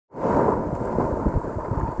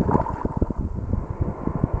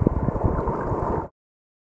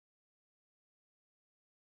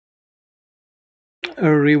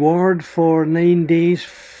our reward for 9 days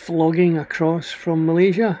flogging across from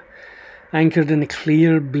Malaysia, anchored in the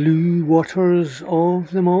clear blue waters of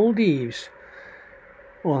the Maldives,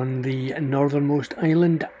 on the northernmost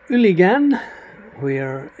island Uligan,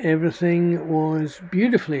 where everything was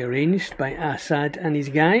beautifully arranged by Assad and his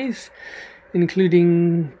guys,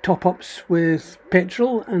 including top-ups with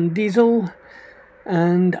petrol and diesel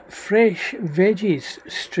and fresh veggies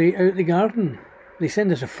straight out the garden. They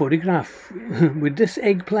send us a photograph. Would this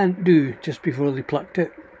eggplant do just before they plucked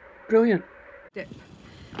it? Brilliant. Dip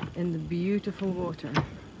in the beautiful water.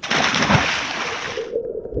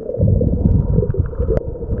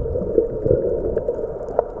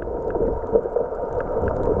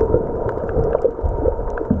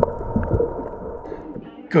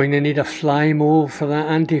 Going to need a fly mow for that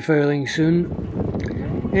anti-fouling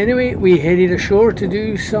soon. Anyway, we headed ashore to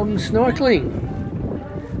do some snorkeling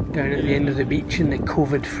down at the end of the beach in the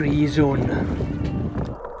COVID-free zone.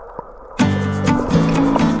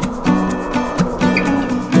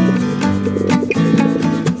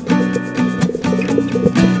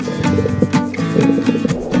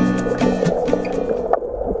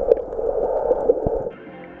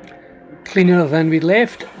 Cleaner than we'd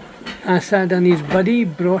left, Assad and his buddy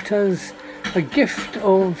brought us a gift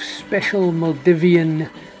of special Maldivian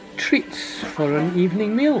treats for an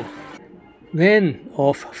evening meal. Then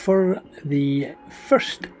off for the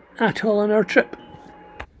first atoll on our trip.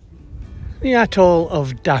 The atoll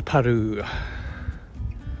of Daparu.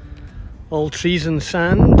 All trees and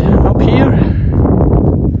sand up here.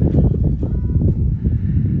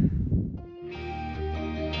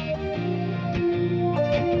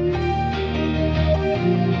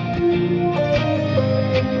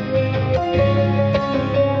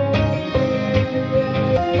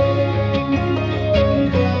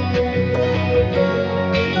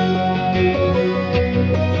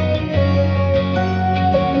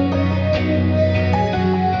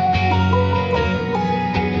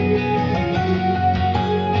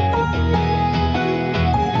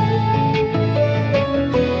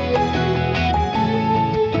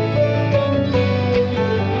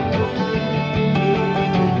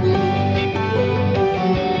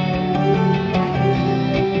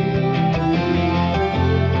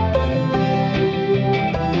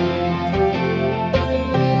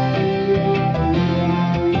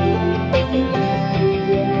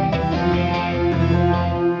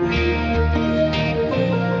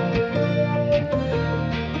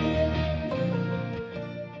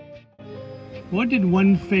 What did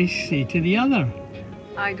one fish say to the other?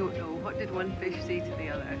 I don't know. What did one fish say to the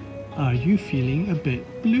other? Are you feeling a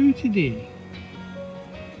bit blue today?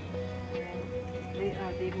 They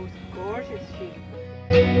are the most gorgeous sheep.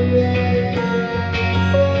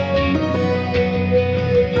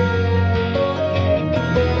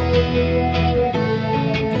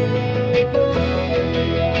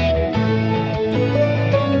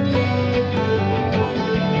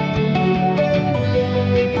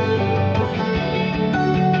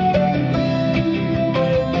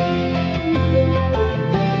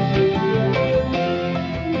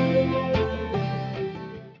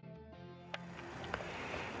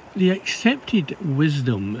 The accepted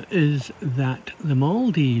wisdom is that the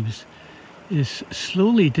Maldives is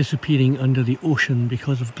slowly disappearing under the ocean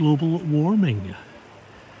because of global warming.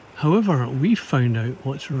 However, we found out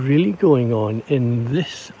what's really going on in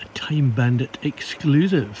this Time Bandit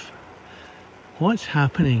exclusive. What's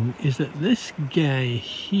happening is that this guy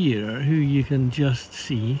here, who you can just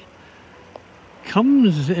see,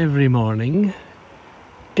 comes every morning,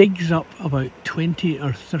 digs up about 20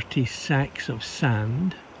 or 30 sacks of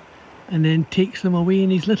sand, and then takes them away in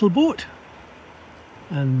his little boat.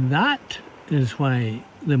 And that is why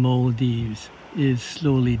the Maldives is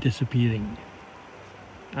slowly disappearing.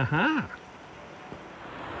 Aha!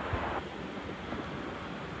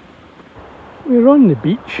 We're on the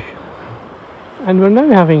beach, and we're now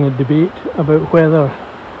having a debate about whether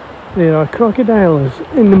there are crocodiles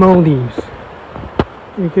in the Maldives,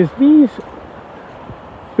 because these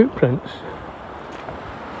footprints,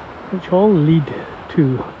 which all lead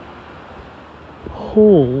to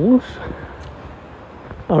holes,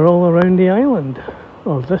 are all around the island,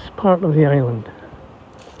 or this part of the island.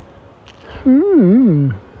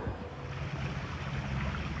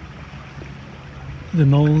 The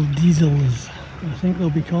Maldives, I think they'll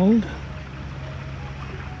be called.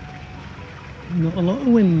 Not a lot of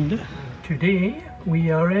wind. Today we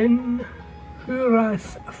are in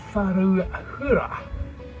Huras Faru Hura,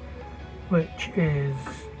 which is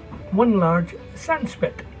one large sand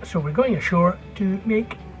spit. So we're going ashore to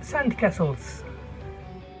make sand castles.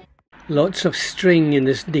 Lots of string in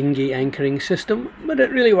this dinghy anchoring system, but it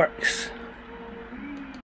really works.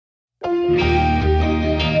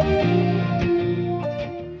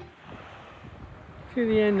 To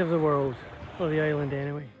the end of the world, or the island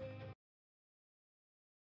anyway.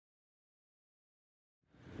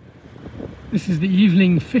 This is the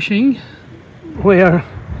evening fishing, where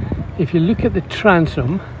if you look at the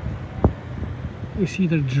transom, you see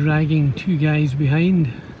they're dragging two guys behind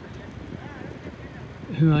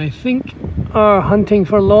who I think are hunting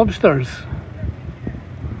for lobsters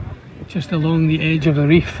just along the edge of the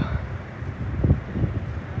reef.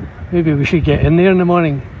 Maybe we should get in there in the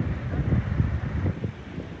morning.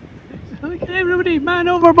 Look, everybody, man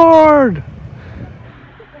overboard!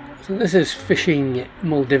 So this is fishing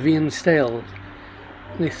Maldivian style.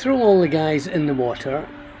 They throw all the guys in the water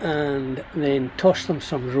and then toss them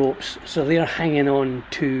some ropes so they're hanging on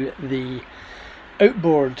to the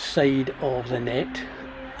outboard side of the net,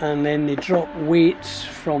 and then they drop weights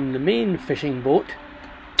from the main fishing boat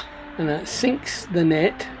and that sinks the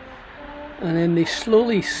net, and then they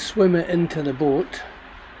slowly swim it into the boat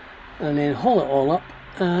and then haul it all up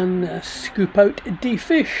and scoop out the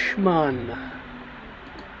fish, man.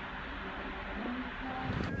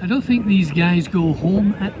 I don't think these guys go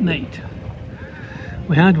home at night.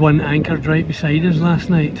 We had one anchored right beside us last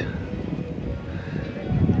night.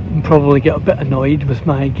 And probably get a bit annoyed with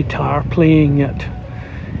my guitar playing at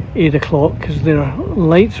 8 o'clock because their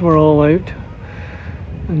lights were all out.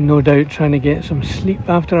 And no doubt trying to get some sleep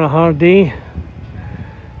after a hard day.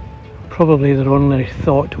 Probably their only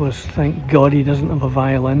thought was, thank God he doesn't have a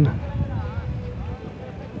violin.